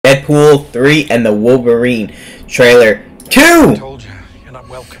Deadpool 3 and the Wolverine trailer 2! I told you, you're not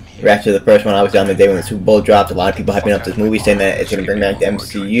welcome here. After the first one, obviously on the day when the Super Bowl dropped, a lot of people hyping up this movie, saying that it's going to bring back the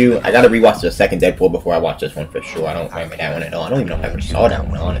MCU. I got to rewatch the second Deadpool before I watch this one for sure. I don't remember that one at all. I don't even know if I ever saw that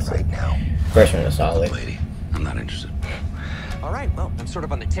one, honestly. First one was solid. Lady, I'm not interested. All right, well, I'm sort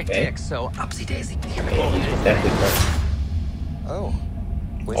of on the tick, so upsy daisy. Here we go. Oh,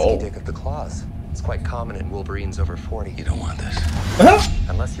 whiskey dick of the claws. It's quite common in Wolverines over 40. You don't want this.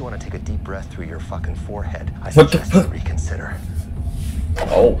 Unless you want to take a deep breath through your fucking forehead, I suggest you reconsider.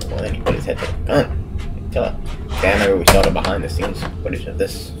 Oh, well then he put his head to the gun. Tell her. Okay, I remember we saw the behind the scenes footage of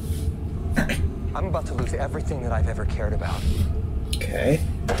this. I'm about to lose everything that I've ever cared about. Okay.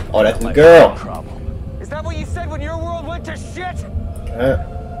 Oh, that's the girl. Is that what you said when your world went to shit?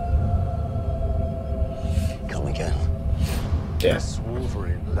 Come again. Yeah. This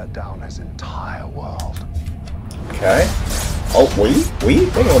Wolverine let down his entire world. Okay. Oh, we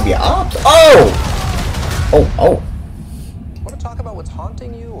think it would be ops? Oh! Oh. Want to talk about what's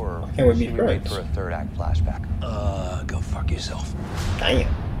haunting you, or Can't we be should we wait friends? for a third act flashback? Go fuck yourself. Damn.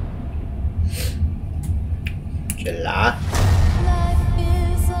 July.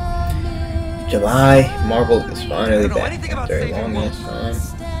 Marvel is finally back after a long ass time.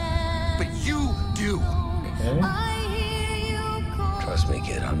 But you do. Okay. Trust me,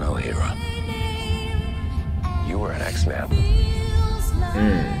 kid, I'm no hero. You were an X-Man.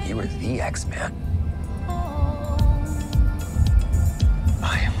 You were the X-Man.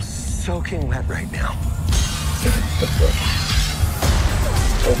 I am soaking wet right now.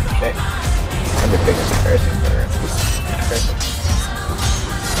 Oh shit. I'm the biggest comparison for her.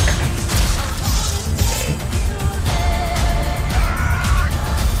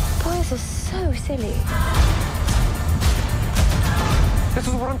 Boys are so silly. This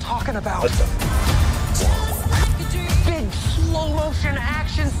is what I'm talking about. What the? Big slow motion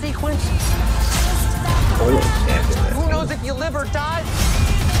action sequence. Who knows if you live or die?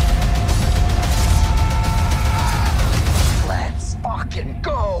 Let's fucking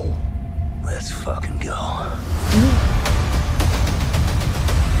go. Let's fucking go.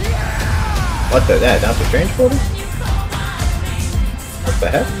 What the? That's a transporter? What the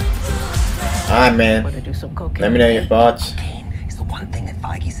heck? Alright, man. Let me know your thoughts. It's the one thing that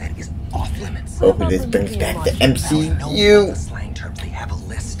Feige said is off limits. Hopefully this brings back the MCU. Slang terms, they have a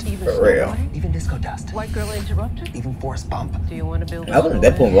list. For real. Even disco dust. White girl interrupted? Even force bump. Do you want to build I wasn't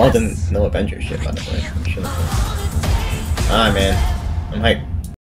Deadpool involved in no Avengers shit, by the way. Alright, man. I'm hyped.